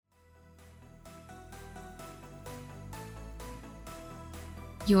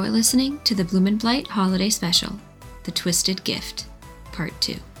You're listening to the Bloom and Blight Holiday Special, The Twisted Gift, Part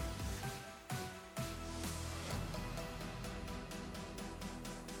 2.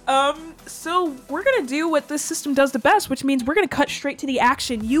 So we're gonna do what this system does the best, which means we're gonna cut straight to the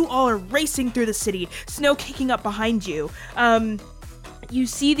action. You all are racing through the city, snow kicking up behind you. You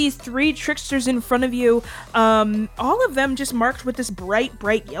see these 3 tricksters in front of you, all of them just marked with this bright,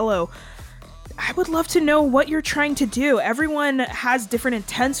 bright yellow. I would love to know what you're trying to do. Everyone has different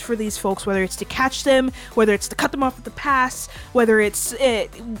intents for these folks, whether it's to catch them, whether it's to cut them off at the pass, whether it's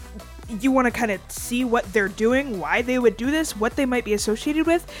you want to kind of see what they're doing, why they would do this, what they might be associated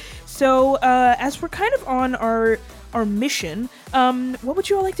with. So as we're kind of on our mission, what would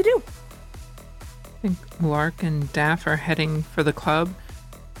you all like to do? I think Lark and Daff are heading for the club.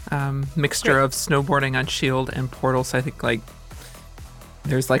 Mixture of snowboarding on Shield and Portal, so I think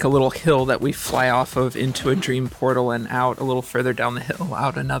there's a little hill that we fly off of into a dream portal and out a little further down the hill,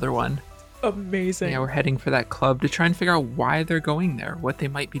 out another one. Amazing. Yeah, we're heading for that club to try and figure out why they're going there, what they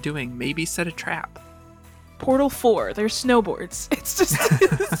might be doing, maybe set a trap. Portal 4, there's snowboards. It's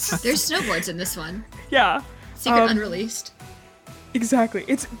just... There's snowboards in this one. Yeah. Secret unreleased. Exactly.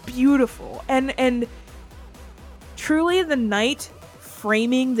 It's beautiful. And truly the night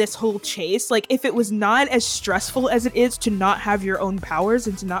framing this whole chase, if it was not as stressful as it is to not have your own powers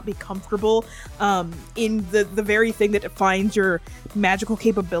and to not be comfortable in the very thing that defines your magical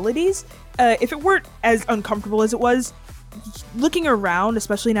capabilities, if it weren't as uncomfortable as it was, looking around,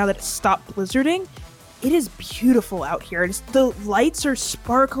 especially now that it's stopped blizzarding, it is beautiful out here. The lights are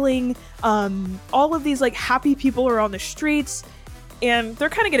sparkling. All of these happy people are on the streets, and they're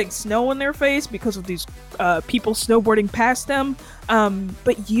kind of getting snow in their face because of these people snowboarding past them.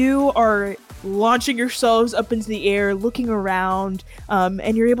 But you are launching yourselves up into the air, looking around,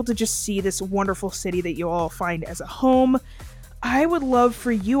 and you're able to just see this wonderful city that you all find as a home. I would love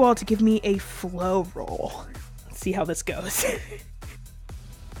for you all to give me a flow roll. Let's see how this goes.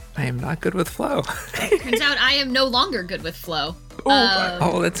 I am not good with flow. Turns out I am no longer good with flow.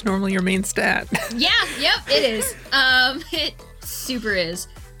 That's normally your main stat. Yep, it is. It super is.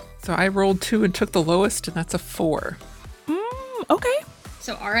 So I rolled 2 and took the lowest, and that's a 4. Okay.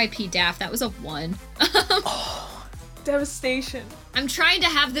 So R.I.P. Daff, that was a 1. Devastation. I'm trying to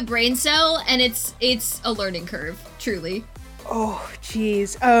have the brain cell, and it's a learning curve, truly. Oh,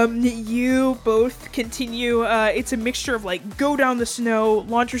 geez. You both continue. It's a mixture of go down the snow,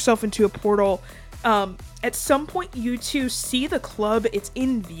 launch yourself into a portal. At some point, you two see the club. It's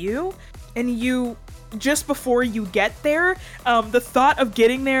in view, and you, just before you get there, the thought of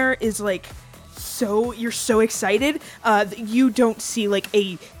getting there is you're so excited that you don't see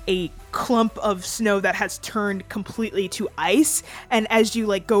a clump of snow that has turned completely to ice, and as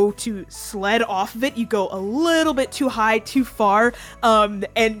you go to sled off of it, you go a little bit too high, too far,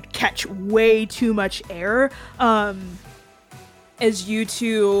 and catch way too much air, as you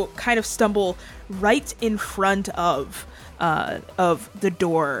two kind of stumble right in front of the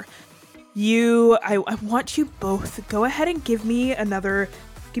door. I want you both, go ahead and give me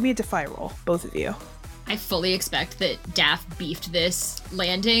a defy roll, both of you. I fully expect that Daff beefed this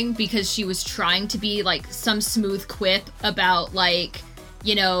landing because she was trying to be some smooth quip about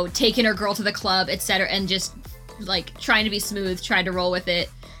taking her girl to the club, etc., and just trying to be smooth, trying to roll with it.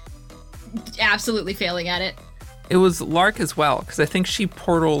 Absolutely failing at it. It was Lark as well, because I think she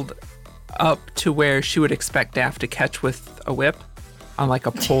portaled up to where she would expect Daff to catch with a whip on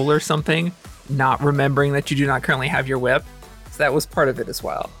a pole or something, not remembering that you do not currently have your whip. So that was part of it as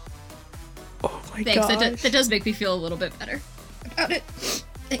well. Oh my Thanks, gosh. that does make me feel a little bit better about it.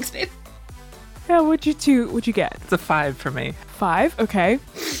 Thanks, babe. Yeah, what'd you get? It's a 5 for me. 5? Okay.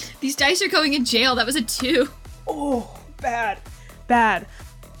 These dice are going in jail. That was a 2. Oh, bad.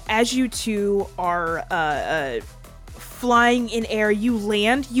 As you two are flying in air, you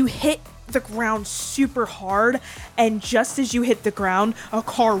land, you hit the ground super hard, and just as you hit the ground, a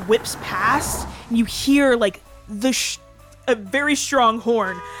car whips past, and you hear a very strong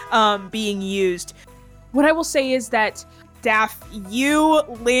horn being used. What I will say is that, Daff, you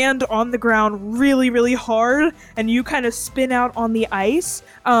land on the ground really, really hard, and you kind of spin out on the ice,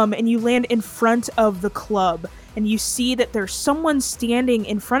 and you land in front of the club. And you see that there's someone standing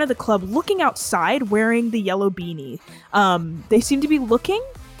in front of the club looking outside wearing the yellow beanie. They seem to be looking,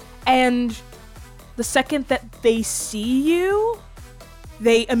 and the second that they see you,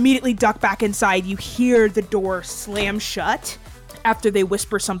 they immediately duck back inside. You hear the door slam shut after they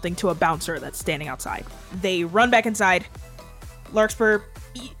whisper something to a bouncer that's standing outside. They run back inside. Larkspur,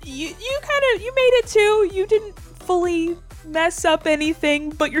 you made it too. You didn't fully mess up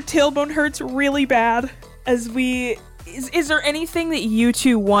anything, but your tailbone hurts really bad as we Is there anything that you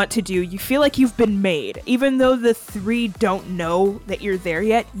two want to do? You feel like you've been made. Even though the three don't know that you're there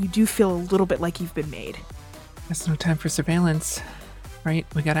yet, you do feel a little bit like you've been made. There's no time for surveillance, right?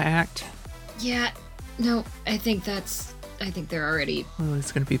 We gotta act. Yeah, no, I think they're already...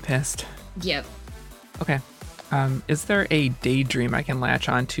 Lily's gonna be pissed. Yep. Okay. Is there a daydream I can latch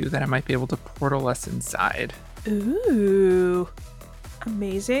onto that I might be able to portal us inside? Ooh.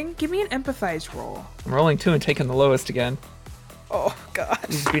 Amazing. Give me an empathize roll. I'm rolling 2 and taking the lowest again. Oh, God.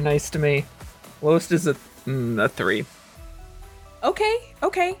 Please be nice to me. Lowest is a 3.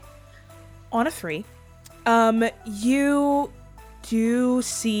 Okay. On a 3. You do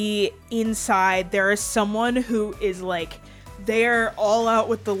see inside there is someone who is like, they're all out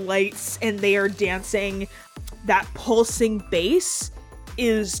with the lights and they are dancing. That pulsing bass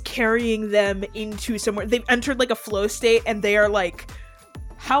is carrying them into somewhere. They've entered like a flow state and they are like,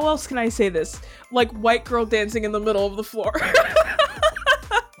 how else can I say this? Like white girl dancing in the middle of the floor.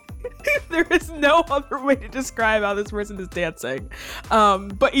 There is no other way to describe how this person is dancing.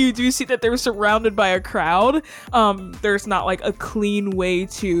 But you do see that they're surrounded by a crowd. There's not like a clean way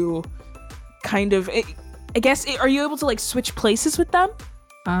to kind of, I guess, are you able to like switch places with them?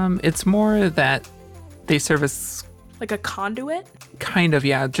 It's more that they serve as like a conduit? Kind of,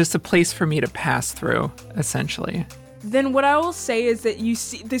 yeah. Just a place for me to pass through, essentially. Then what I will say is that you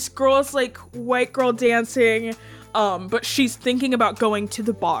see this girl is like white girl dancing, but she's thinking about going to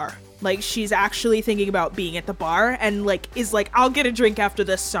the bar. Like she's actually thinking about being at the bar and like is like, I'll get a drink after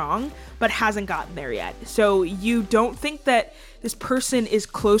this song, but hasn't gotten there yet. So you don't think that this person is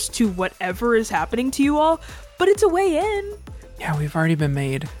close to whatever is happening to you all, but it's a way in. Yeah, we've already been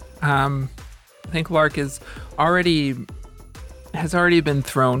made. I think Lark has already been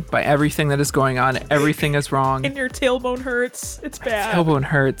thrown by everything that is going on. Everything is wrong. And your tailbone hurts. It's bad. Tailbone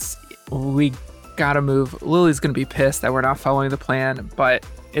hurts. We gotta move. Lily's gonna be pissed that we're not following the plan, but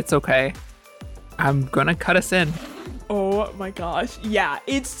it's okay. I'm gonna cut us in. Oh my gosh. Yeah,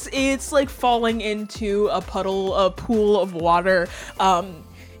 it's like falling into a pool of water.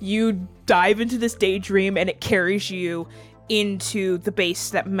 You dive into this daydream and it carries you into the base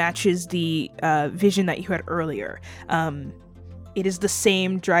that matches the vision that you had earlier. It is the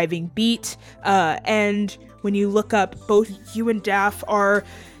same driving beat, and when you look up, both you and Daff are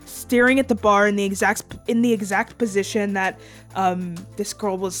staring at the bar in the exact position that this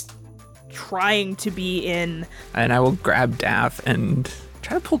girl was trying to be in. And I will grab Daff and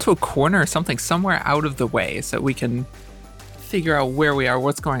try to pull to a corner or something, somewhere out of the way, so we can figure out where we are,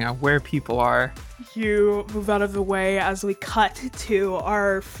 what's going on, where people are. You move out of the way as we cut to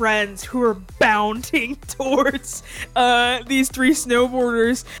our friends who are bounding towards these three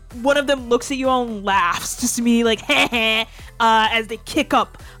snowboarders. One of them looks at you all and laughs, just to me like, heh, as they kick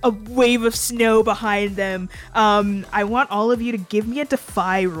up a wave of snow behind them. I want all of you to give me a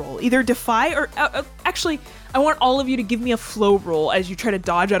defy roll. Either defy or, actually, I want all of you to give me a flow roll as you try to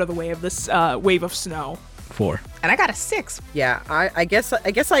dodge out of the way of this wave of snow. 4. And I got a 6. Yeah, I guess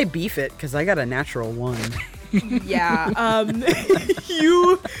I beef it because I got a natural 1. Yeah.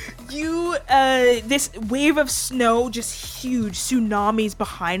 This wave of snow, just huge tsunamis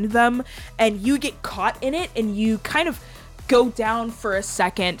behind them, and you get caught in it, and you kind of go down for a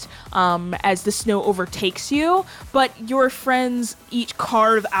second as the snow overtakes you, but your friends each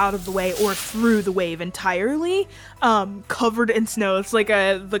carve out of the way or through the wave entirely, covered in snow. It's like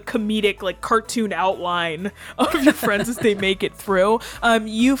the comedic, like, cartoon outline of your friends as they make it through.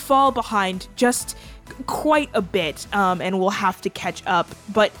 You fall behind just quite a bit, and we'll have to catch up,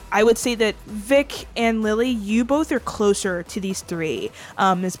 but I would say that Vic and Lily, you both are closer to these three,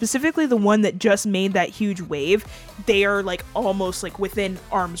 and specifically the one that just made that huge wave. They are like almost like within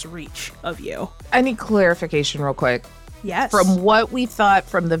arm's reach of you. I need clarification real quick. Yes. From what we thought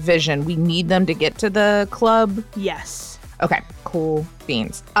from the vision, we need them to get to the club. Yes. Okay, cool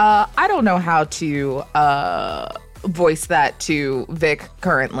beans. I don't know how to voice that to Vic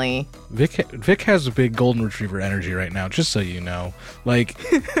currently. Vic has a big golden retriever energy right now, just so you know. Like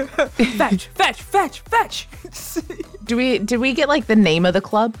fetch. Did we get like the name of the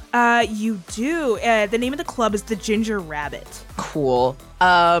club? You do. The name of the club is the Ginger Rabbit. Cool.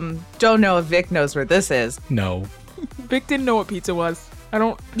 Don't know if Vic knows where this is. No. Vic didn't know what pizza was. I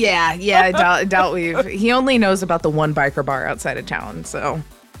don't. Yeah. I doubt we've. He only knows about the one biker bar outside of town. So,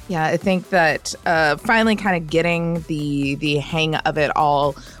 yeah, I think that finally kind of getting the hang of it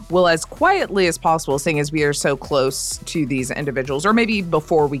all will, as quietly as possible, seeing as we are so close to these individuals, or maybe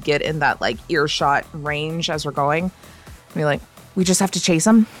before we get in that like earshot range as we're going, be like, we just have to chase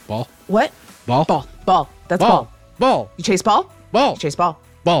them. Ball. What? Ball. Ball. That's ball. Ball. You chase ball? Ball. You chase ball.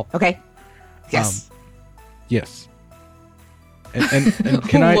 Ball. Okay. Yes. Yes. And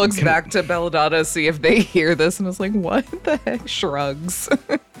can I looks can- back to Belladonna, see if they hear this, and is like, what the heck? Shrugs.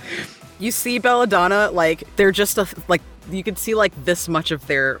 You see Belladonna, like, they're just, like, you can see, like, this much of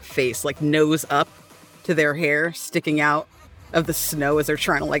their face, like, nose up to their hair sticking out of the snow as they're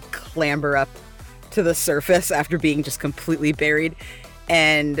trying to, like, clamber up to the surface after being just completely buried.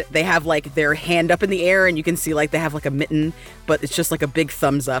 And they have, like, their hand up in the air, and you can see, like, they have, like, a mitten, but it's just, like, a big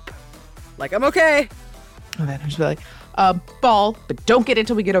thumbs up. Like, I'm okay. And then she's like, ball, but don't get it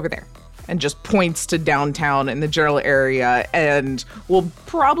till we get over there. And just points to downtown in the general area, and will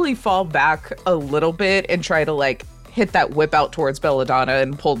probably fall back a little bit and try to like hit that whip out towards Belladonna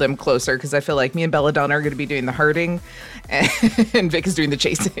and pull them closer, because I feel like me and Belladonna are going to be doing the herding and Vic is doing the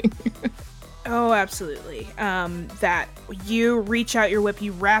chasing. Oh, absolutely. That you reach out your whip,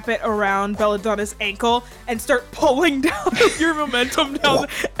 you wrap it around Belladonna's ankle, and start pulling down your momentum down,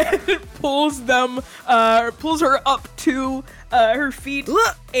 and it pulls her up to her feet,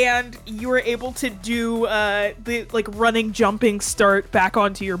 and you are able to do the like running, jumping start back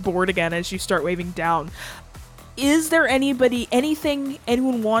onto your board again as you start waving down. Is there anything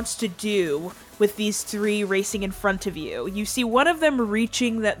anyone wants to do with these three racing in front of you? You see one of them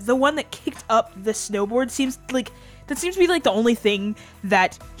reaching the one that kicked up the snowboard seems to be like the only thing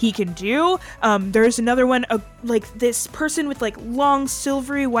that he can do. There's another one, like this person with like long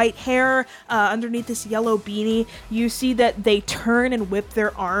silvery white hair underneath this yellow beanie. You see that they turn and whip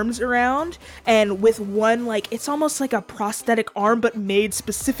their arms around, and with one, like, it's almost like a prosthetic arm but made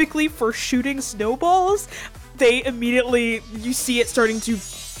specifically for shooting snowballs. They immediately, you see it starting to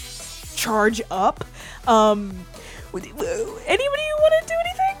charge up. Anybody want to do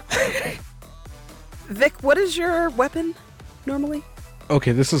anything? Vic, what is your weapon normally?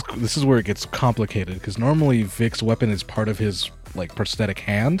 Okay, this is where it gets complicated, because normally Vic's weapon is part of his like prosthetic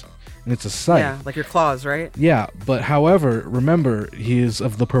hand, and it's a scythe. Yeah, like your claws, right? Yeah, but however, remember, he is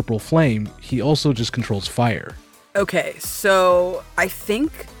of the purple flame. He also just controls fire. Okay, so I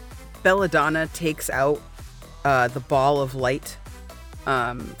think Belladonna takes out the ball of light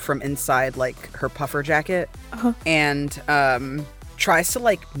from inside like her puffer jacket, and tries to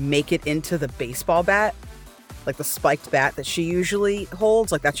like make it into the baseball bat, like the spiked bat that she usually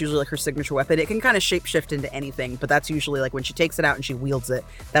holds. Like that's usually like her signature weapon. It can kind of shapeshift into anything, but that's usually like when she takes it out and she wields it,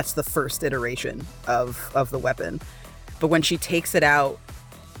 that's the first iteration of the weapon. But when she takes it out,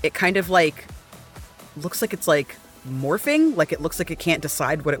 it kind of like looks like it's like morphing, like it looks like it can't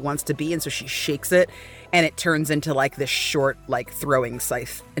decide what it wants to be, and so she shakes it and it turns into like this short like throwing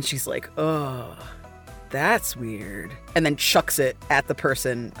scythe, and she's like, oh, that's weird, and then chucks it at the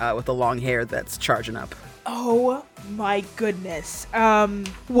person with the long hair that's charging up. Oh my goodness.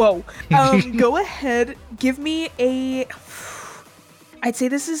 Whoa. Go ahead, give me I'd say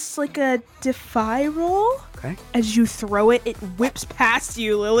this is like a defy roll. Okay. As you throw it, it whips past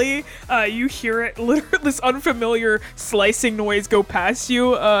you, Lily. You hear it, literally, this unfamiliar slicing noise go past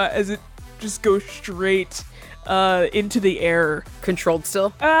you as it just goes straight into the air. Controlled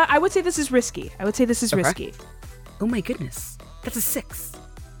still? I would say this is risky. Risky. Oh my goodness. That's a 6.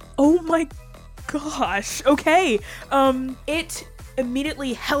 Oh my gosh. Okay. It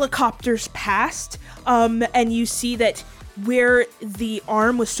immediately helicopters past, and you see that where the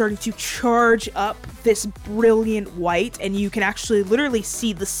arm was starting to charge up this brilliant white, and you can actually literally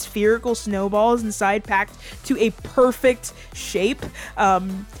see the spherical snowballs inside packed to a perfect shape.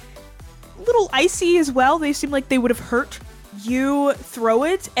 Little icy as well. They seem like they would have hurt. You throw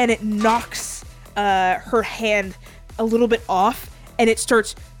it, and it knocks her hand a little bit off, and it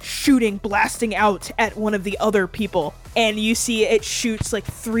starts shooting, blasting out at one of the other people. And you see it shoots like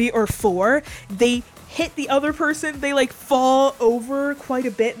 3 or 4. They hit the other person, they like fall over quite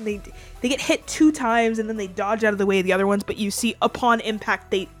a bit, and they get hit 2 times, and then they dodge out of the way of the other ones, but you see upon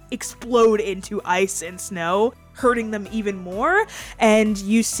impact they explode into ice and snow, hurting them even more. And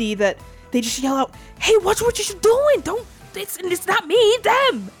you see that they just yell out, hey, watch what you're doing, it's not me,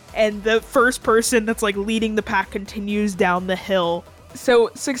 them. And the first person that's like leading the pack continues down the hill.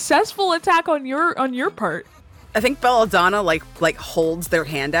 So successful attack on your part. I think Belladonna like holds their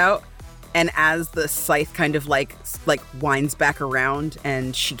hand out, and as the scythe kind of like winds back around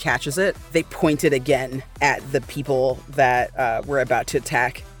and she catches it, they point it again at the people that we're about to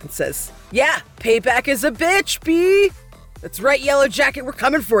attack and says, yeah, payback is a bitch, B. That's right, Yellow Jacket, we're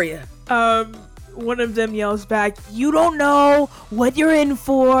coming for you. One of them yells back, you don't know what you're in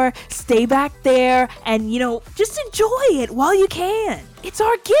for. Stay back there and, just enjoy it while you can. It's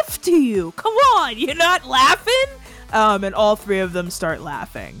our gift to you. Come on, you're not laughing? And all 3 of them start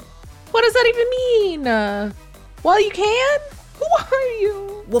laughing. What does that even mean? While you can? Who are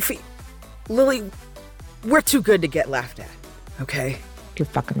you? Wolfie, Lily, we're too good to get laughed at. Okay. You're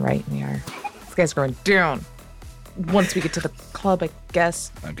fucking right, we are. This guy's going down. Once we get to the club, I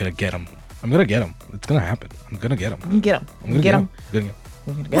guess. I'm gonna get him. I'm gonna get him. It's gonna happen. I'm gonna get him. We can get him. I'm gonna Get him.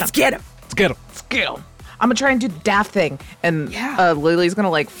 I'm gonna get him. Let's get him. Let's get him. Let's get him. I'm gonna try and do the daft thing, and Lily's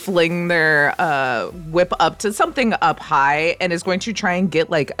gonna like fling their whip up to something up high, and is going to try and get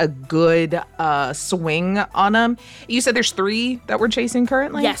like a good swing on them. You said there's 3 that we're chasing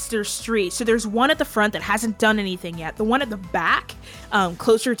currently. Yes, there's 3. So there's one at the front that hasn't done anything yet. The one at the back,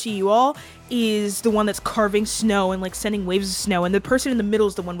 closer to you all, is the one that's carving snow and like sending waves of snow, and the person in the middle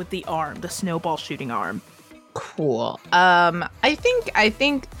is the one with the arm, the snowball shooting arm. Cool. I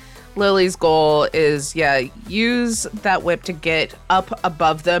think Lily's goal is, use that whip to get up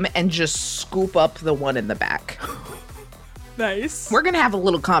above them and just scoop up the one in the back. Nice. We're going to have a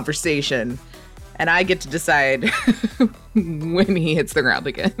little conversation, and I get to decide when he hits the ground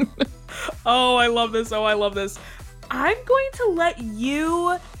again. Oh, I love this. I'm going to let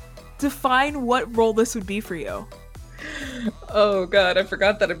you define what role this would be for you. Oh god, I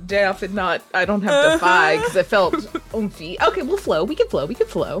forgot that I'm deaf and I don't have defy because I felt oomphy. Okay, we'll flow. We can flow.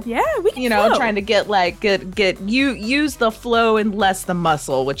 Yeah, we can flow. flow. Trying to get use the flow and less the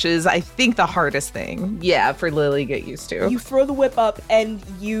muscle, which is I think the hardest thing. Yeah, for Lily get used to. You throw the whip up and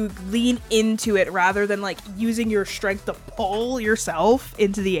you lean into it rather than like using your strength to pull yourself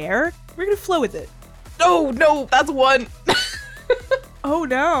into the air. We're gonna flow with it. Oh no, that's 1. Oh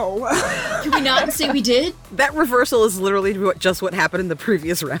no. Can we not say we did? That reversal is literally just what happened in the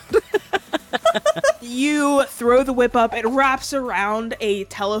previous round. You throw the whip up, it wraps around a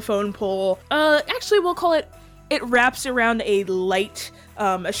telephone pole. Actually we'll call it wraps around a light,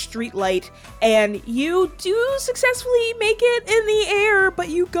 a street light, and you do successfully make it in the air, but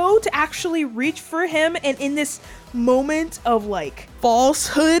you go to actually reach for him, and in this moment of like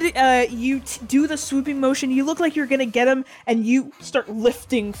falsehood, you do the swooping motion. You look like you're gonna get him, and you start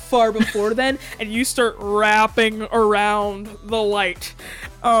lifting far before then, and you start wrapping around the light.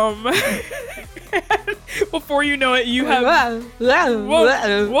 Before you know it, you have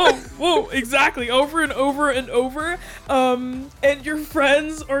whoa, exactly, over and over and over. And your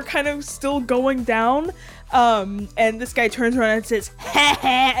friends are kind of still going down. And this guy turns around and says, ha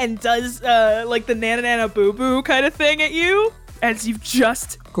ha, and does, like the nana nana boo boo kind of thing at you as you've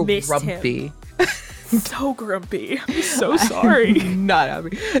just missed him. So grumpy. I'm so sorry. Not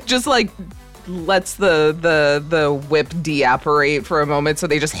happy. Just like lets the whip deapparate for a moment, so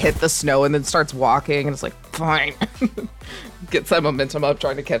they just hit the snow and then starts walking, and it's like, fine. Gets that momentum up,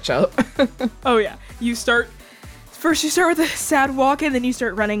 trying to catch up. Oh yeah. You start with a sad walk, and then you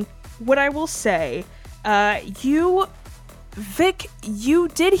start running. What I will say, Vic, you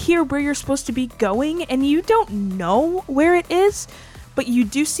did hear where you're supposed to be going, and you don't know where it is, but you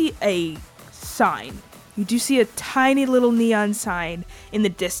do see a sign. You do see a tiny little neon sign in the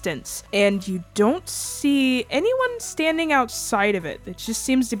distance, and you don't see anyone standing outside of it. It just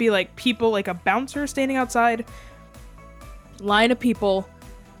seems to be like people, like a bouncer standing outside, line of people,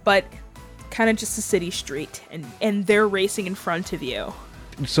 but kind of just a city street, and they're racing in front of you.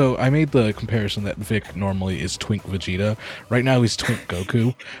 So I made the comparison that Vic normally is Twink Vegeta. Right now he's Twink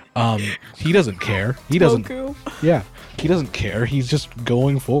Goku. He doesn't care. He doesn't. Goku. Yeah, he doesn't care. He's just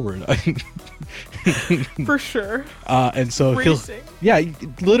going forward. For sure. And so Racing.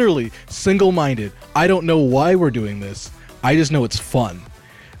 Literally single-minded. I don't know why we're doing this. I just know it's fun.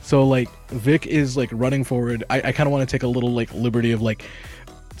 So like Vic is like running forward. I kind of want to take a little like liberty of like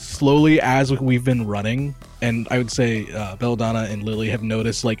slowly as we've been running, and I would say Belladonna and Lily have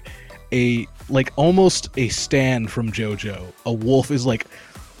noticed like almost a stand from JoJo. A wolf is like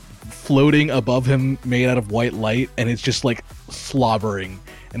floating above him, made out of white light, and it's just like slobbering.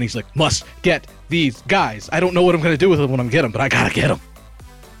 And he's like, must get these guys. I don't know what I'm gonna do with them when I get them, but I gotta get them.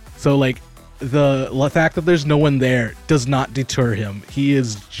 So like the fact that there's no one there does not deter him. He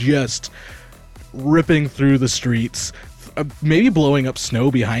is just ripping through the streets, maybe blowing up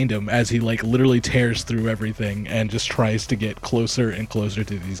snow behind him as he like literally tears through everything and just tries to get closer and closer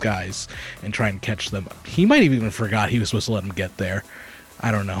to these guys and try and catch them. He might have even forgot he was supposed to let them get there.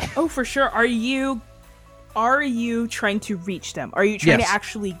 I don't know. Oh, for sure. Are you trying to reach them? Are you trying to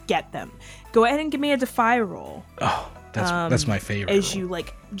actually get them? Go ahead and give me a defy roll. Oh, that's my favorite. As you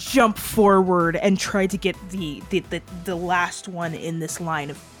like jump forward and try to get the last one in this line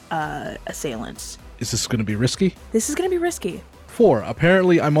of assailants. Is this going to be risky? This is going to be risky. 4.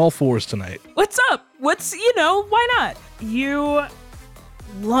 Apparently, I'm all 4s tonight. What's up? Why not? You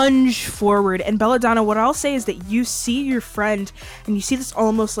lunge forward, and Belladonna, what I'll say is that you see your friend, and you see this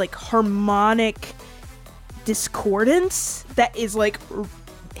almost like harmonic discordance that is like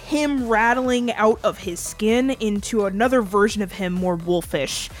him rattling out of his skin into another version of him, more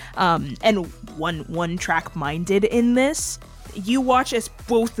wolfish, and one track minded in this. You watch as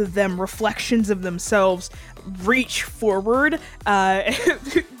both of them, reflections of themselves, reach forward,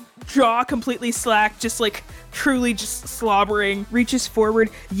 jaw completely slack, just like truly just slobbering, reaches forward.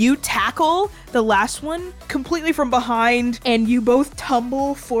 You tackle the last one completely from behind, and you both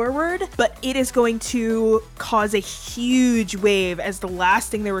tumble forward, but it is going to cause a huge wave, as the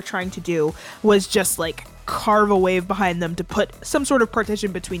last thing they were trying to do was just like carve a wave behind them to put some sort of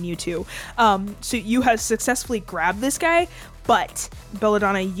partition between you two. So you have successfully grabbed this guy, but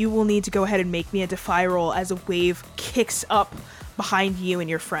Belladonna, you will need to go ahead and make me a defy roll as a wave kicks up behind you and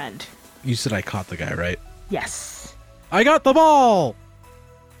your friend. You said I caught the guy, right? Yes. I got the ball!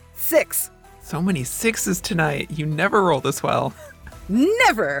 6. So many 6s tonight. You never roll this well.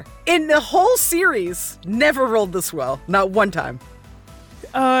 Never in the whole series, never rolled this well. Not one time.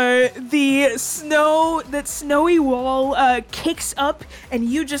 The snowy wall kicks up, and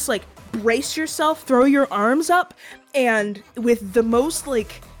you just like brace yourself, throw your arms up, and with the most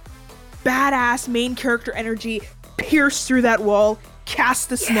like badass main character energy, pierce through that wall, cast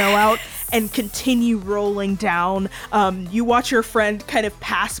the snow out, and continue rolling down. You watch your friend kind of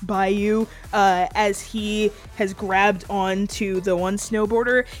pass by you as he has grabbed onto the one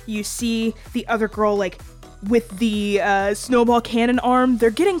snowboarder. You see the other girl like with the snowball cannon arm. They're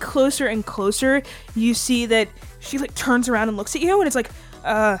getting closer and closer. You see that she like turns around and looks at you, and it's like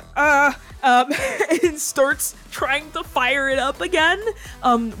and starts trying to fire it up again.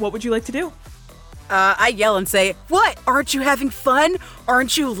 What would you like to do? I yell and say, "What? Aren't you having fun?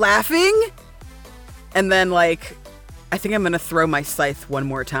 Aren't you laughing?" And then, like, I think I'm gonna throw my scythe one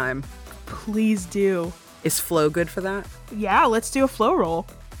more time. Please do. Is flow good for that? Yeah, let's do a flow roll.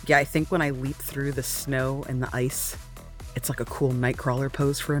 Yeah, I think when I leap through the snow and the ice, it's like a cool nightcrawler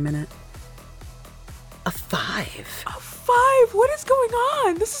pose for a minute. A 5. A 5? What is going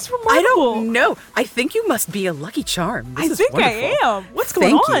on? This is remarkable. I don't know. I think you must be a lucky charm. This I is think wonderful. I am. What's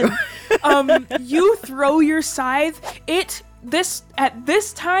going Thank on? You throw your scythe. At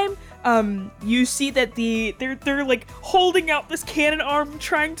this time, you see that they're like holding out this cannon arm,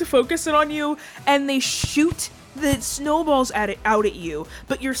 trying to focus it on you, and they shoot the snowballs out at you,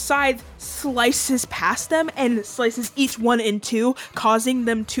 but your scythe slices past them and slices each one in two, causing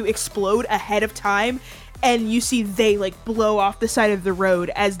them to explode ahead of time. And you see they like blow off the side of the road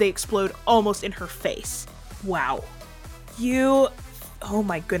as they explode almost in her face. Wow. Oh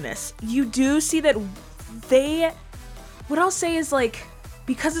my goodness. You do see that what I'll say is like,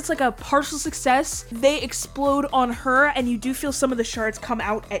 because it's like a partial success, they explode on her, and you do feel some of the shards come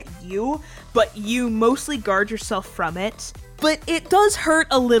out at you, but you mostly guard yourself from it. But it does hurt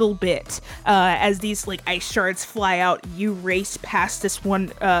a little bit as these like ice shards fly out. You race past this one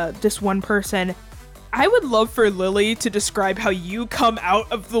person. I would love for Lily to describe how you come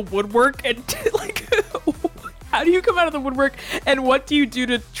out of the woodwork and like how do you come out of the woodwork, and what do you do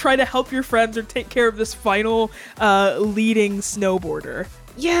to try to help your friends or take care of this final leading snowboarder?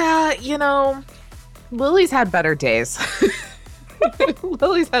 Yeah, Lily's had better days.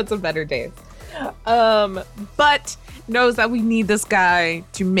 Lily's had some better days. But knows that we need this guy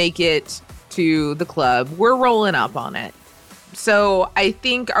to make it to the club. We're rolling up on it. So I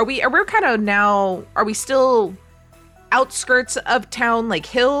think, are we still outskirts of town, like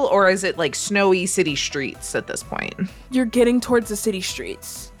hill, or is it like snowy city streets at this point? You're getting towards the city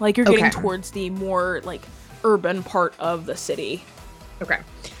streets. Like you're getting towards the more like urban part of the city. Okay.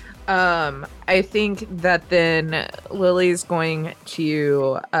 I think that then Lily's going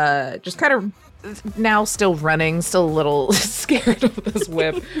to just kind of, now still running, still a little scared of this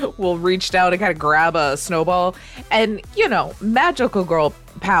whip, will reach down and kind of grab a snowball, and magical girl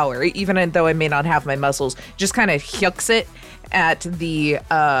power, even though I may not have my muscles, just kind of hooks it at the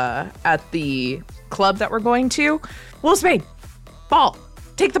club that we're going to. Will Spade, ball,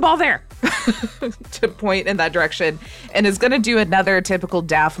 take the ball there. To point in that direction, and is gonna do another typical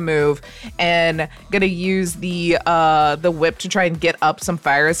daft move and gonna use the whip to try and get up some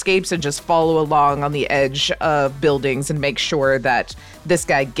fire escapes and just follow along on the edge of buildings and make sure that this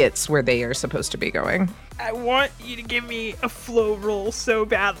guy gets where they are supposed to be going. I want you to give me a flow roll so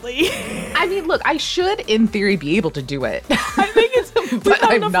badly. I mean, look, I should in theory be able to do it. I think it's but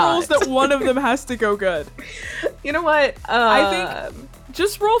I'm enough not. rolls that one of them has to go good. You know what? I think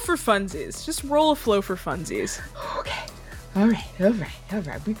just roll for funsies. Just roll a flow for funsies. Okay. All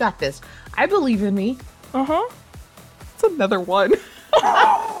right. We got this. I believe in me. Uh-huh. It's another one.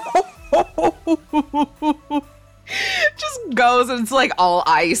 Just goes and it's like all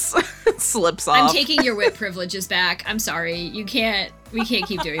ice. Slips off. I'm taking your whip privileges back. I'm sorry. You can't We can't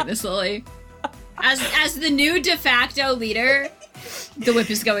keep doing this, Lily. As the new de facto leader, the whip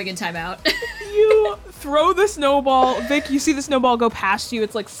is going in timeout. You throw the snowball. Vic, you see the snowball go past you.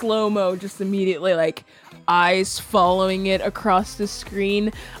 It's like slow-mo, just immediately, like, eyes following it across the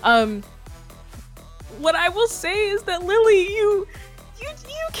screen. What I will say is that, Lily, you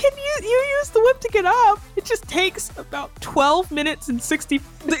use the whip to get up. It just takes about 12 minutes and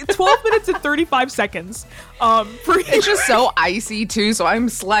 35 seconds. It's just so icy too, so I'm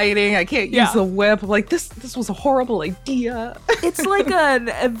sliding. I can't use the whip. I'm like, this was a horrible idea. It's like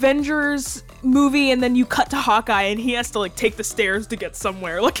an Avengers movie, and then you cut to Hawkeye, and he has to like take the stairs to get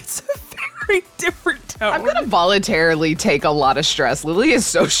somewhere. Like, it's a very different tone. I'm gonna voluntarily take a lot of stress. Lily is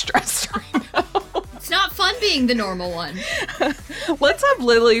so stressed right now. It's not fun being the normal one. Let's have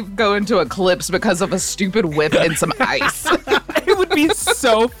Lily go into eclipse because of a stupid whip and some ice. It would be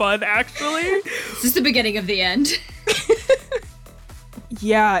so fun, actually. This is the beginning of the end.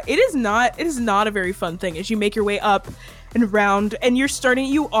 Yeah, it is not a very fun thing as you make your way up and around, and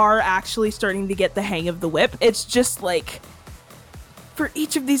you are actually starting to get the hang of the whip. It's just like, for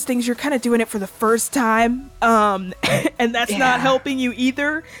each of these things, you're kind of doing it for the first time, and that's not helping you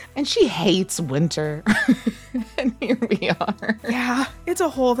either. And she hates winter. And here we are. Yeah, it's a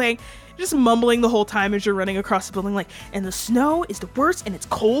whole thing. Just mumbling the whole time as you're running across the building, like, and the snow is the worst, and it's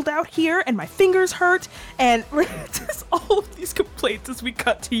cold out here, and my fingers hurt, and just all of these complaints as we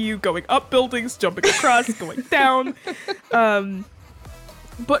cut to you going up buildings, jumping across, going down.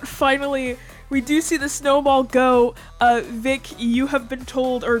 But finally, we do see the snowball go. Vic, you have been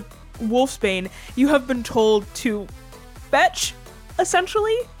told, or Wolfsbane, you have been told to fetch,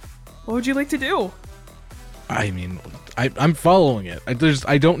 essentially. What would you like to do? I mean, I'm following it. I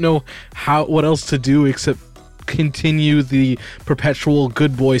don't know what else to do except continue the perpetual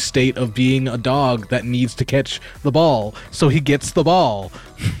good boy state of being a dog that needs to catch the ball, so he gets the ball.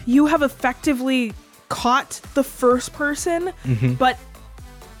 You have effectively caught the first person, but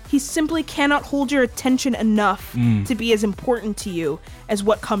he simply cannot hold your attention enough to be as important to you as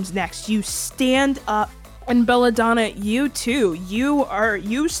what comes next. You stand up, and Belladonna, you too. You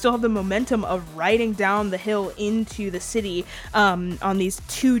still have the momentum of riding down the hill into the city on these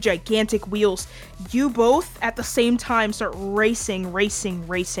two gigantic wheels. You both at the same time start racing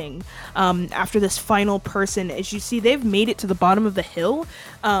after this final person. As you see, they've made it to the bottom of the hill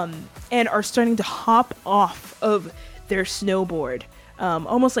and are starting to hop off of their snowboard.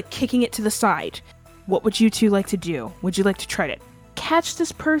 Almost like kicking it to the side. What would you two like to do? Would you like to try to catch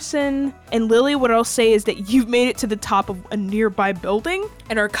this person? And Lily, what I'll say is that you've made it to the top of a nearby building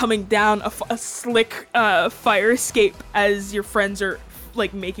and are coming down a slick fire escape as your friends are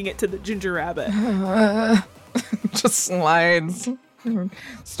like making it to the ginger rabbit. Just slides.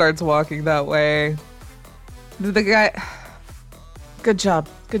 Starts walking that way. The guy... Good job,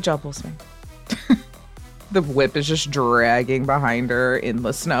 Wolfsman. The whip is just dragging behind her in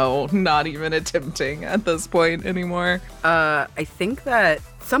the snow, not even attempting at this point anymore. I think that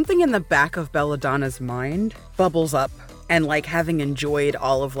something in the back of Belladonna's mind bubbles up, and like having enjoyed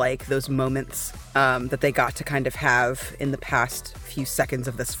all of like those moments that they got to kind of have in the past few seconds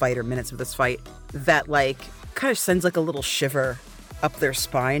of this fight or minutes of this fight, that like kind of sends like a little shiver up their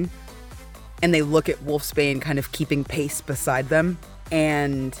spine, and they look at Wolfsbane kind of keeping pace beside them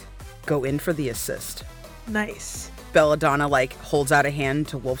and go in for the assist. Nice. Belladonna like holds out a hand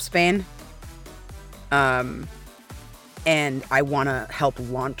to Wolfsbane, and I want to help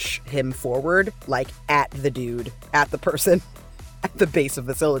launch him forward, like at the person at the base of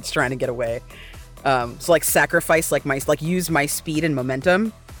this hill that's trying to get away. So like sacrifice use my speed and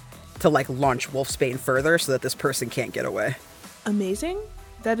momentum to like launch Wolfsbane further so that this person can't get away. Amazing.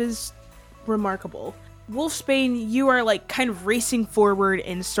 That is remarkable. Wolfsbane, you are like kind of racing forward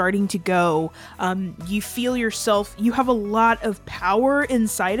and starting to go. You feel yourself, you have a lot of power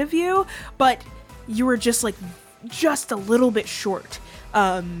inside of you, but you are just a little bit short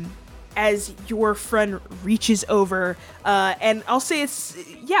as your friend reaches over. And I'll say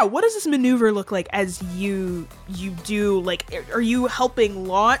what does this maneuver look like as you do, like, are you helping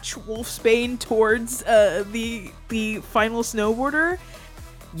launch Wolfsbane towards the final snowboarder?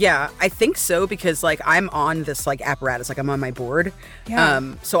 Yeah, I think so, because like I'm on this like apparatus, like I'm on my board. Yeah.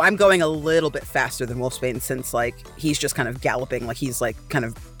 So I'm going a little bit faster than Wolfsbane, since like he's just kind of galloping, like he's like kind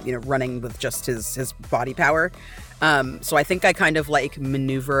of, running with just his body power. So I think I kind of like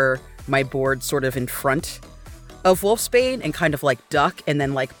maneuver my board sort of in front of Wolfsbane and kind of like duck and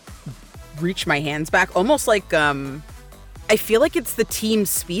then like reach my hands back, almost like I feel like it's the team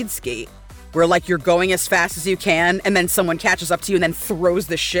speed skate, where like you're going as fast as you can and then someone catches up to you and then throws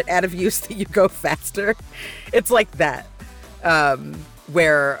the shit out of you so that you go faster. It's like that.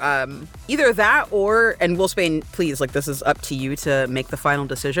 where either that or, and Wolfsbane, please, like, this is up to you to make the final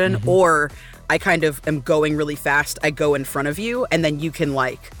decision, or I kind of am going really fast, I go in front of you, and then you can,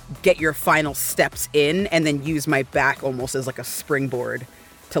 like, get your final steps in and then use my back almost as, like, a springboard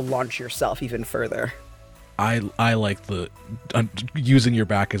to launch yourself even further. I like the using your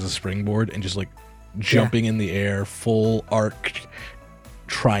back as a springboard and just, like, jumping in the air, full arc,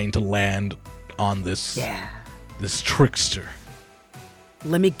 trying to land on this trickster.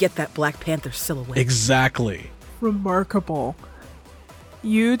 Let me get that Black Panther silhouette. Exactly. Remarkable.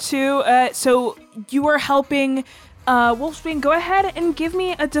 You two, so you are helping Wolfsbane. Go ahead and give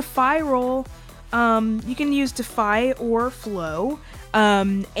me a defy roll. You can use defy or flow,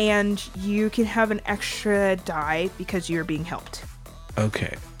 and you can have an extra die because you're being helped.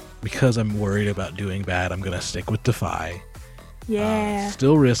 Okay. Because I'm worried about doing bad, I'm going to stick with defy. Yeah.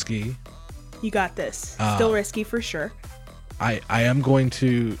 Still risky. You got this. Still risky for sure. I am going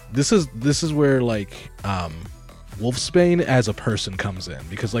to. This is where, like, Wolfsbane as a person comes in,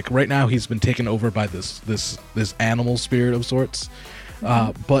 because, like, right now he's been taken over by this animal spirit of sorts.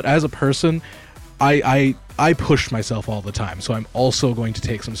 But as a person, I push myself all the time, so I'm also going to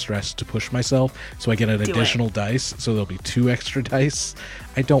take some stress to push myself, so I get an additional dice. So there'll be 2 extra dice.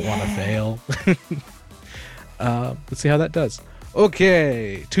 I don't want to fail. Let's see how that does.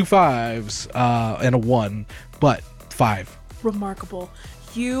 Okay, 2 5s and a 1, but 5. Remarkable.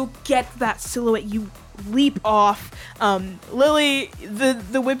 You get that silhouette. You leap off. Lily,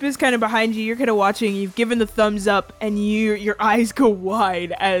 the whip is kind of behind you. You're kind of watching. You've given the thumbs up, and your eyes go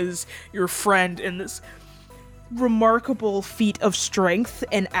wide as your friend in this remarkable feat of strength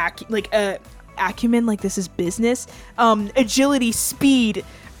and acumen. Like, this is business. Agility, speed,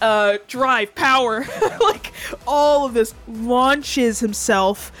 drive, power, like, all of this launches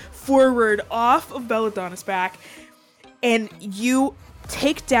himself forward off of Belladonna's back, and you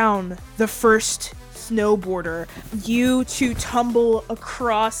take down the first snowboarder. You two tumble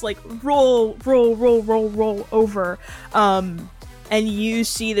across, like, roll over, and you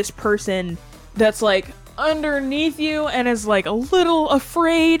see this person that's, like, underneath you and is, like, a little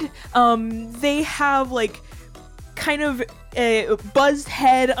afraid. They have, like, kind of a buzzed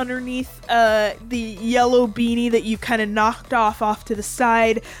head underneath the yellow beanie that you kind of knocked off to the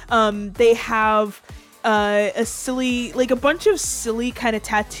side. They have a silly, like, a bunch of silly kind of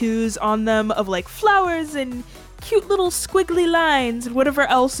tattoos on them of, like, flowers and cute little squiggly lines and whatever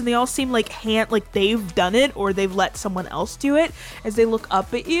else, and they all seem like they've done it or they've let someone else do it as they look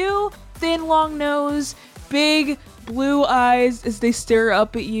up at you. Thin, long nose, big blue eyes as they stare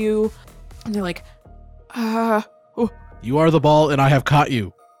up at you, and they're like, You are the ball, and I have caught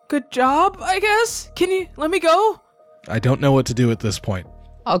you. Good job, I guess. Can you let me go? I don't know what to do at this point.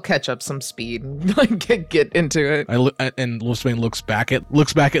 I'll catch up some speed and, like, get into it. And Wolfsbane looks back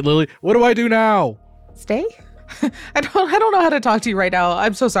at Lily. What do I do now? Stay? I don't know how to talk to you right now.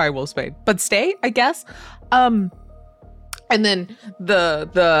 I'm so sorry, Wolfsbane. But stay, I guess. And then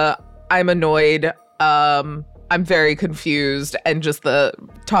the I'm annoyed. I'm very confused, and just the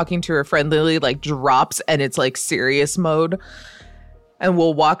talking to her friend Lily, like, drops, and it's, like, serious mode. And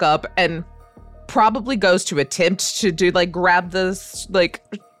we'll walk up and probably goes to attempt to do, like, grab this, like,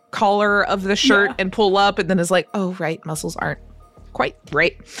 collar of the shirt and pull up, and then is like, oh, right, muscles aren't quite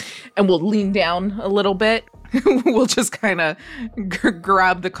right. And we'll lean down a little bit. We'll just kind of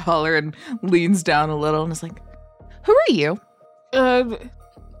grab the collar and leans down a little and is like, who are you?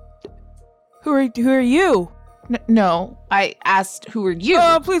 Who are you? No, I asked, who are you?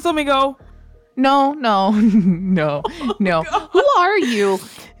 Please let me go. No. Who are you?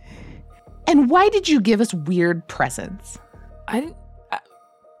 And why did you give us weird presents? I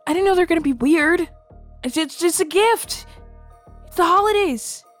didn't know they're gonna be weird. It's just a gift. It's the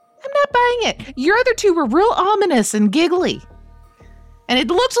holidays. I'm not buying it. Your other two were real ominous and giggly. And it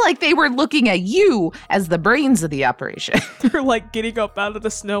looked like they were looking at you as the brains of the operation. They're, like, getting up out of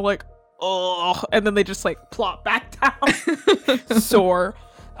the snow, like, oh, and then they just, like, plop back down, sore.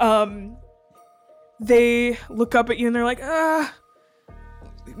 They look up at you and they're like,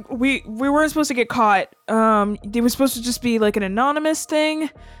 we weren't supposed to get caught. They were supposed to just be, like, an anonymous thing.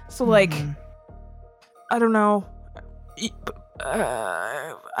 So, like, I don't know.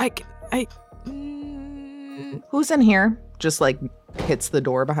 Who's in here? Just, like, hits the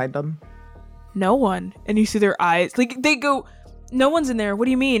door behind them. No one. And you see their eyes. Like, they go, no one's in there. What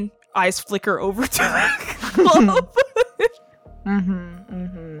do you mean? Eyes flicker over to the club.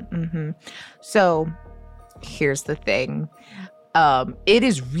 So, here's the thing. It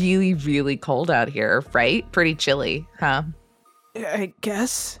is really, really cold out here, right? Pretty chilly, huh? I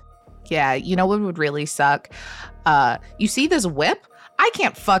guess. Yeah, you know what would really suck? You see this whip? I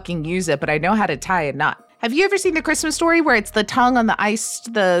can't fucking use it, but I know how to tie a knot. Have you ever seen the Christmas Story where it's the tongue on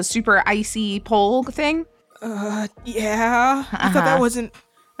the super icy pole thing? Yeah. I thought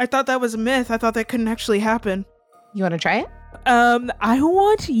that was a myth. I thought that couldn't actually happen. You want to try it? I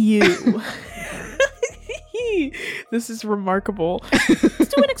want you. This is remarkable. Let's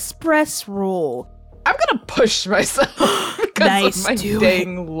do an express roll. I'm gonna push myself because Nice, of my do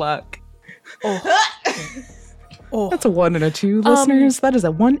dang luck. Oh, That's a 1 and a 2, listeners. That is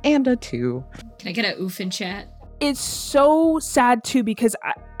a 1 and a 2. Can I get a oof in chat? it's so sad too because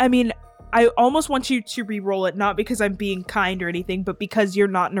I mean, I almost want you to re-roll it, not because I'm being kind or anything, but because you're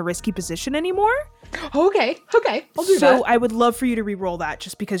not in a risky position anymore. Okay, I'll do that. So I would love for you to re-roll that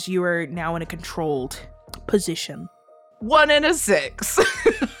just because you are now in a controlled position. 1 and a 6.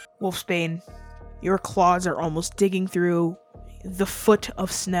 Wolfsbane, your claws are almost digging through the foot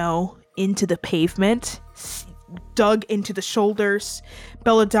of snow into the pavement, dug into the shoulders.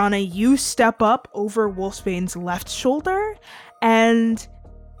 Belladonna, you step up over Wolfsbane's left shoulder, and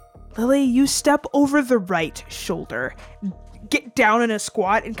Lily, you step over the right shoulder. Get down in a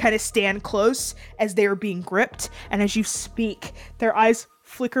squat and kind of stand close as they are being gripped, and as you speak, their eyes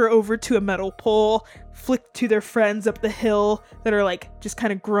flicker over to a metal pole, flick to their friends up the hill that are like just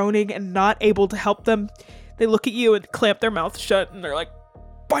kind of groaning and not able to help them. They look at you and clamp their mouth shut, and they're like,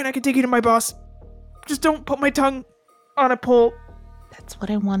 fine, I can take you to my boss. Just don't put my tongue on a pole. That's what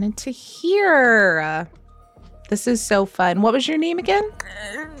I wanted to hear. This is so fun. What was your name again?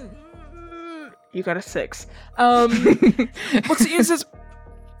 You got a 6. Looks at you and says,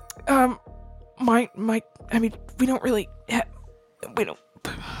 I mean, we don't really, we don't,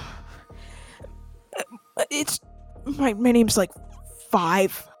 it's, my name's like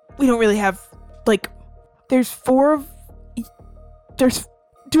 5. We don't really have, like, there's 4 of,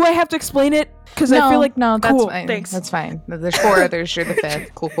 do I have to explain it? Because I feel like, no, that's cool, fine. thanks. That's fine. There's 4 others, you're the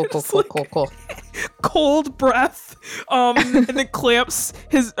 5th. Cool. Cold breath, and then clamps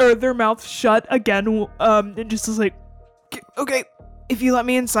their mouth shut again, and just is like, okay, if you let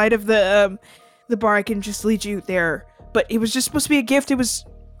me inside of the bar, I can just lead you there. But it was just supposed to be a gift. It was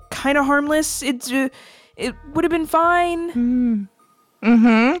kind of harmless. It would have been fine.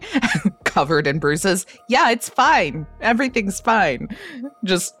 Covered in bruises. Yeah, it's fine. Everything's fine.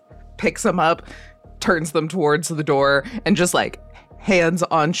 Just picks them up, turns them towards the door, and just like hands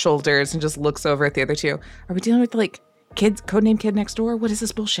on shoulders and just looks over at the other 2. Are we dealing with like kids, codename kid next door? What is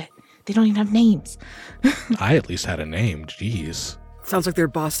this bullshit? They don't even have names. I at least had a name. Jeez. Sounds like their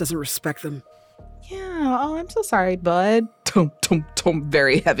boss doesn't respect them. Yeah. Oh, I'm so sorry, bud. Tom.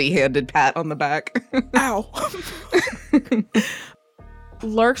 Very heavy-handed pat on the back. Ow.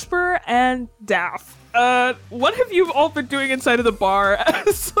 Larkspur and Daff, what have you all been doing inside of the bar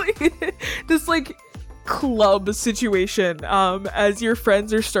as like this like club situation as your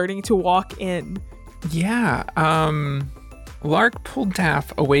friends are starting to walk in? Yeah, Lark pulled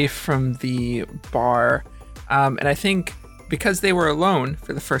Daff away from the bar, and I think because they were alone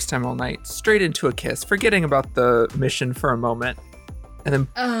for the first time all night, straight into a kiss, forgetting about the mission for a moment, and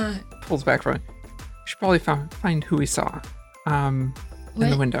then pulls back from it. We should probably find who we saw in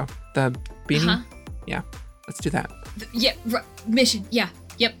the window. The beanie? Uh-huh. Yeah, let's do that. Mission. Yeah.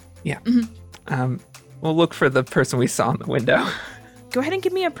 Yep. Yeah. Mm-hmm. We'll look for the person we saw in the window. Go ahead and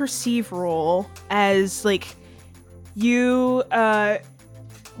give me a perceive roll as like you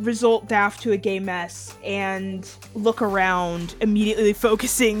result Daff to a gay mess and look around, immediately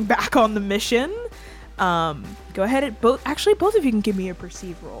focusing back on the mission. Go ahead and both of you can give me a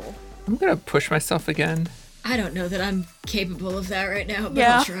perceive roll. I'm gonna push myself again. I don't know that I'm capable of that right now, but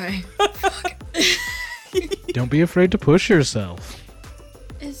Yeah. I'll try. Don't be afraid to push yourself.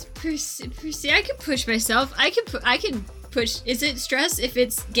 It's I can push myself. I can push. Is it stress if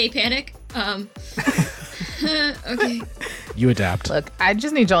it's gay panic? Okay. You adapt. Look, I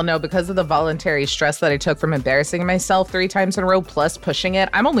just need y'all to know, because of the voluntary stress that I took from embarrassing myself 3 times in a row plus pushing it,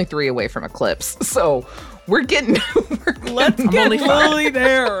 I'm only 3 away from eclipse. So we're getting Let's get Lily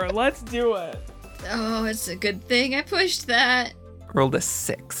there. Let's do it. Oh, it's a good thing I pushed that. Rolled a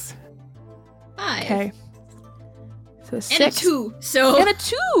 6. 5. Okay. So And 6 a 2. So and a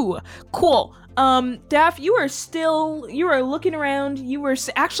 2. Cool. Daff, you are looking around.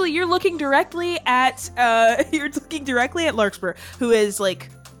 You're looking directly at Larkspur, who is like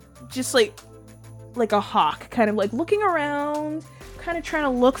just like a hawk, kind of like looking around, kind of trying to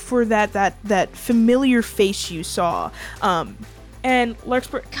look for that familiar face you saw. And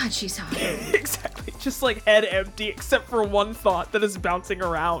Larkspur, God, she's hot. exactly, just like head empty except for one thought that is bouncing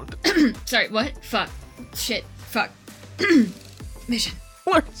around. Sorry, what? Fuck. Shit. Fuck. Mission.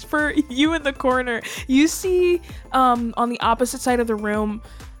 Larkspur, you in the corner. You see on the opposite side of the room,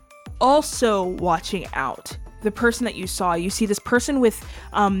 also watching out, the person that you saw. You see this person with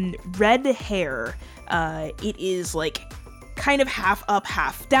red hair. It is like kind of half up,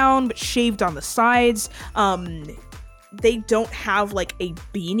 half down, but shaved on the sides. They don't have like a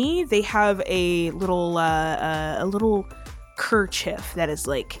beanie. They have a little kerchief that is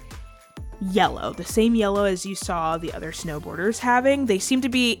like yellow, the same yellow as you saw the other snowboarders having. They seem to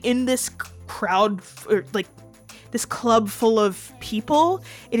be in this crowd, or like this club full of people.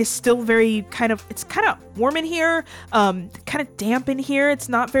 It is still very it's kind of warm in here, kind of damp in here. It's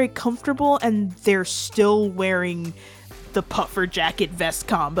not very comfortable, and they're still wearing the puffer jacket vest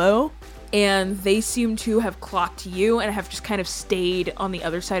combo. And they seem to have clocked you and have just kind of stayed on the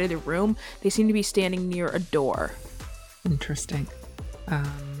other side of the room. They seem to be standing near a door. Interesting.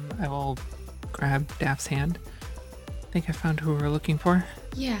 I will grab Daph's hand. I think I found who we were looking for.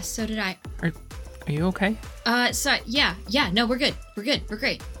 Yeah, so did I. Are you okay? No, we're good. We're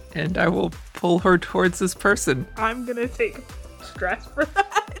great. And I will pull her towards this person. I'm gonna take stress for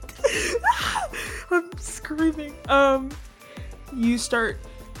that. I'm screaming. You start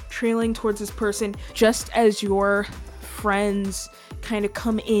trailing towards this person. Just as your friends kind of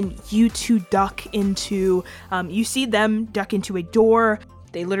come in, you two duck into, you see them duck into a door.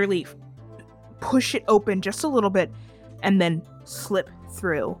 They literally push it open just a little bit and then slip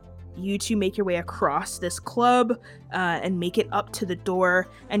through. You two make your way across this club and make it up to the door,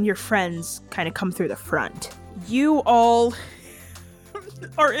 and your friends kind of come through the front. You all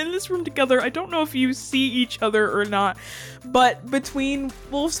are in this room together. I don't know if you see each other or not, but between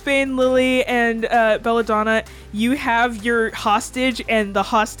Wolfsbane, Lily, and Belladonna, you have your hostage, and the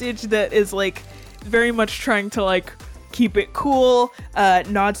hostage that is like very much trying to like keep it cool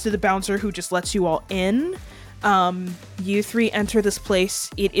nods to the bouncer who just lets you all in. You three enter this place.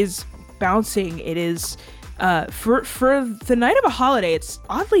 It is bouncing. It is for the night of a holiday, it's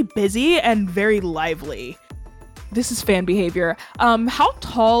oddly busy and very lively. This is fan behavior. How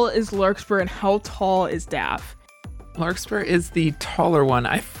tall is Larkspur and how tall is Daph? Larkspur is the taller one.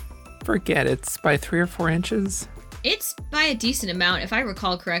 I forget. It's by 3 or 4 inches. It's by a decent amount. If I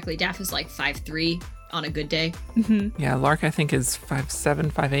recall correctly, Daph is like 5'3" on a good day. Mm-hmm. Yeah, Lark I think is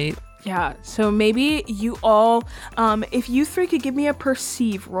 5'7", 5'8". Yeah, so maybe you all, if you three could give me a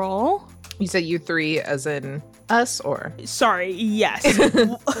perceive roll. You said you three as in us, or? Sorry, yes.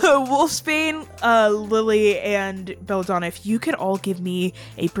 Wolfsbane, Lily, and Belladonna, if you could all give me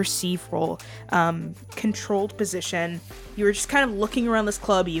a perceive roll. Controlled position. You were just kind of looking around this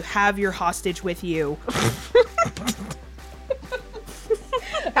club. You have your hostage with you.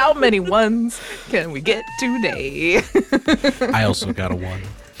 How many ones can we get today? I also got a 1.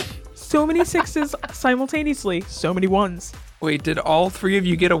 So many 6s simultaneously. So many 1s. Wait, did all 3 of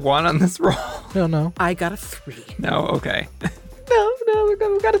you get a 1 on this roll? No. I got a 3. No, okay. No,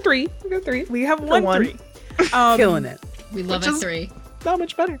 we got a 3. We got a 3. We have one 3. Killing it. We love a 3. Not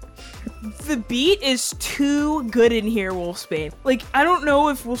much better. The beat is too good in here, Wolfsbane. Like, I don't know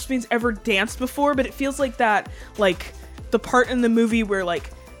if Wolfsbane's ever danced before, but it feels like that, like, the part in the movie where,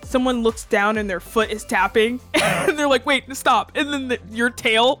 like, someone looks down and their foot is tapping, and they're like, wait, stop. And then your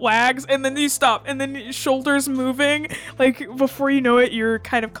tail wags, and then you stop, and then your shoulders moving. Like, before you know it, you're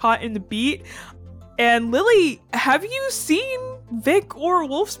kind of caught in the beat. And Lily, have you seen Vic or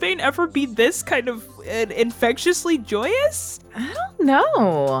Wolfsbane ever be this kind of infectiously joyous? I don't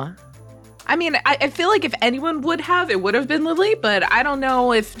know. I mean, I feel like if anyone would have, it would have been Lily, but I don't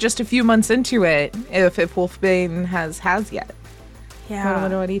know if just a few months into it, if Wolfsbane has yet. Yeah.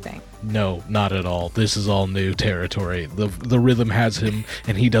 What do you think? No, not at all. This is all new territory. The rhythm has him,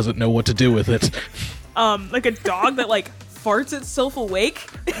 and he doesn't know what to do with it. Like a dog that like farts itself awake.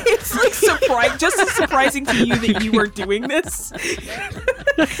 It's like just as surprising to you that you are doing this.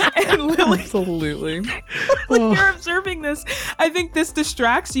 And Lily, Absolutely. when you're observing this, I think this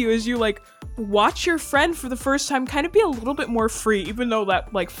distracts you as you like watch your friend for the first time kind of be a little bit more free, even though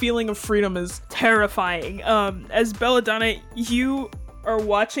that like feeling of freedom is terrifying. As Belladonna, you are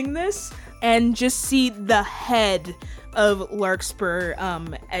watching this and just see the head of Larkspur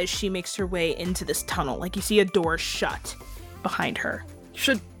as she makes her way into this tunnel. Like you see a door shut behind her.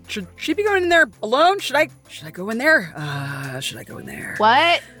 Should she be going in there alone? Should I go in there? Should I go in there?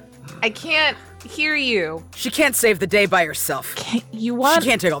 What? I can't hear you. She can't save the day by herself. You want? She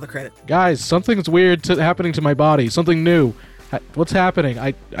can't take all the credit. Guys, something's weird happening to my body. Something new. What's happening?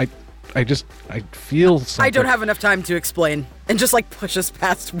 feel something. I don't have enough time to explain. And just like pushes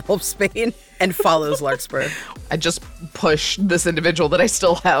past Wolfsbane and follows Larkspur. I just push this individual that I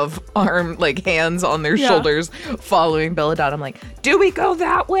still have hands on their shoulders, following Belladonna. I'm like, do we go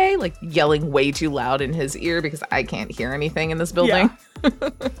that way? Like yelling way too loud in his ear because I can't hear anything in this building.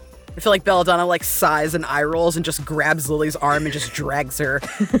 I feel like Belladonna like sighs and eye rolls and just grabs Lily's arm and just drags her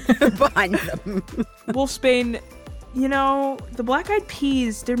behind them. Wolfsbane, you know, the Black Eyed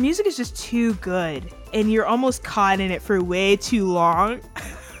Peas, their music is just too good. And you're almost caught in it for way too long.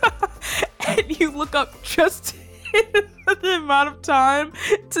 And you look up just the amount of time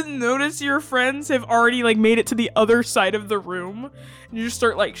to notice your friends have already like made it to the other side of the room. And you just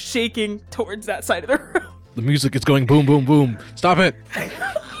start like shaking towards that side of the room. The music is going boom, boom, boom. Stop it.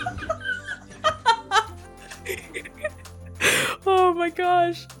 Oh my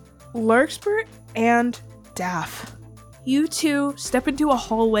gosh. Larkspur and Daff. You two step into a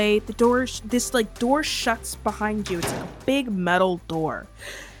hallway. The door shuts behind you. It's like a big metal door.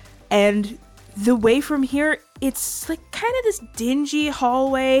 And the way from here, it's like kind of this dingy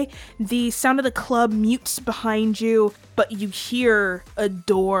hallway. The sound of the club mutes behind you, but you hear a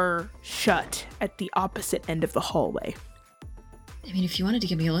door shut at the opposite end of the hallway. I mean, if you wanted to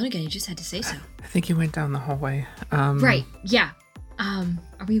get me alone again, you just had to say so. I think you went down the hallway. Right, yeah.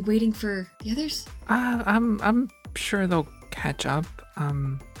 Are we waiting for the others? I'm sure they'll catch up.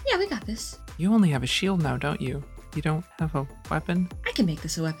 Yeah, we got this. You only have a shield now, don't you? You don't have a weapon? I can make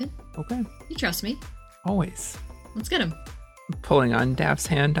this a weapon. Okay. You trust me. Always. Let's get him. Pulling on Daph's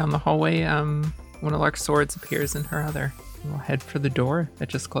hand down the hallway, one of Lark's swords appears in her other. We'll head for the door that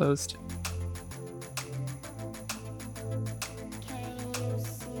just closed.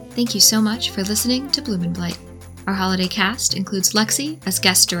 Thank you so much for listening to Bloomenblight. Our holiday cast includes Lexi as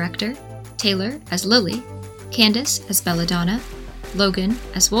guest director, Taylor as Lily, Candace as Belladonna, Logan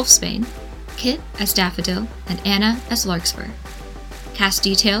as Wolfsbane, Kit as Daffodil, and Anna as Larkspur. Cast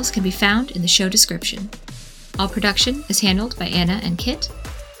details can be found in the show description. All production is handled by Anna and Kit.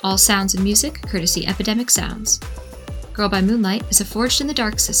 All sounds and music courtesy Epidemic Sounds. Girl by Moonlight is a Forged in the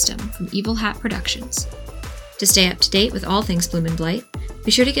Dark system from Evil Hat Productions. To stay up to date with all things Bloomenblight,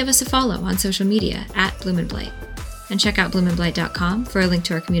 be sure to give us a follow on social media at Bloomenblight. And check out bloomenblight.com for a link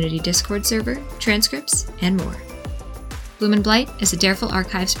to our community Discord server, transcripts, and more. Bloomenblight is a Dareful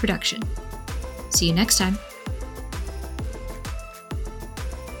Archives production. See you next time.